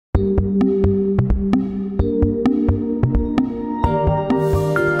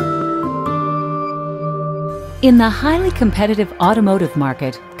In the highly competitive automotive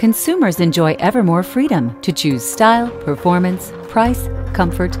market, consumers enjoy ever more freedom to choose style, performance, price,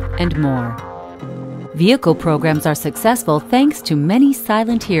 comfort, and more. Vehicle programs are successful thanks to many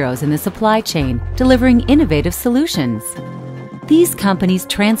silent heroes in the supply chain delivering innovative solutions. These companies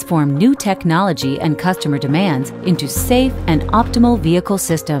transform new technology and customer demands into safe and optimal vehicle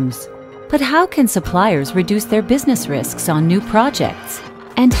systems. But how can suppliers reduce their business risks on new projects?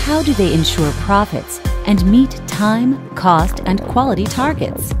 And how do they ensure profits and meet time, cost, and quality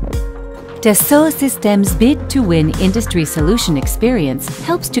targets? Dassault Systèmes' bid-to-win industry solution experience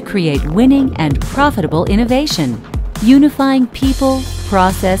helps to create winning and profitable innovation, unifying people,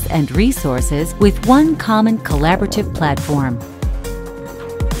 process, and resources with one common collaborative platform.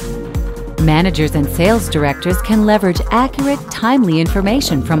 Managers and sales directors can leverage accurate, timely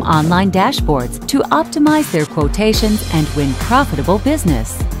information from online dashboards to optimize their quotations and win profitable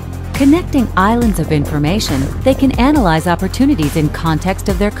business. Connecting islands of information, they can analyze opportunities in context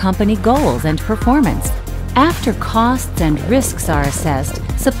of their company goals and performance. After costs and risks are assessed,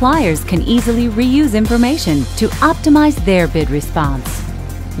 suppliers can easily reuse information to optimize their bid response.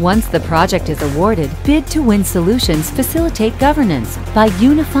 Once the project is awarded, bid-to-win solutions facilitate governance by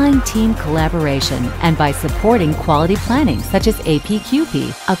unifying team collaboration and by supporting quality planning such as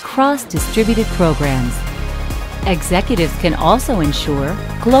APQP across distributed programs. Executives can also ensure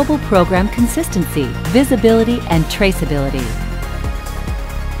global program consistency, visibility, and traceability.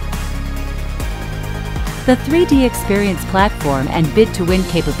 The 3D Experience platform and bid-to-win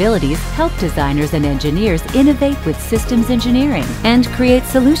capabilities help designers and engineers innovate with systems engineering and create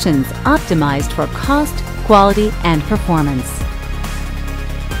solutions optimized for cost, quality, and performance.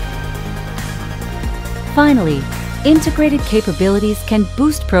 Finally, integrated capabilities can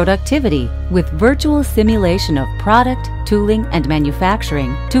boost productivity with virtual simulation of product, tooling, and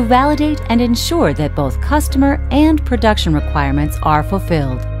manufacturing to validate and ensure that both customer and production requirements are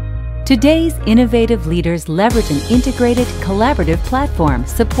fulfilled. Today's innovative leaders leverage an integrated, collaborative platform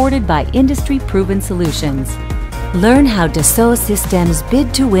supported by industry-proven solutions. Learn how Dassault Systèmes'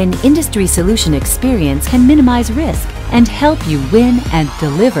 bid-to-win industry solution experience can minimize risk and help you win and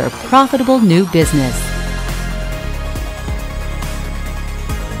deliver profitable new business.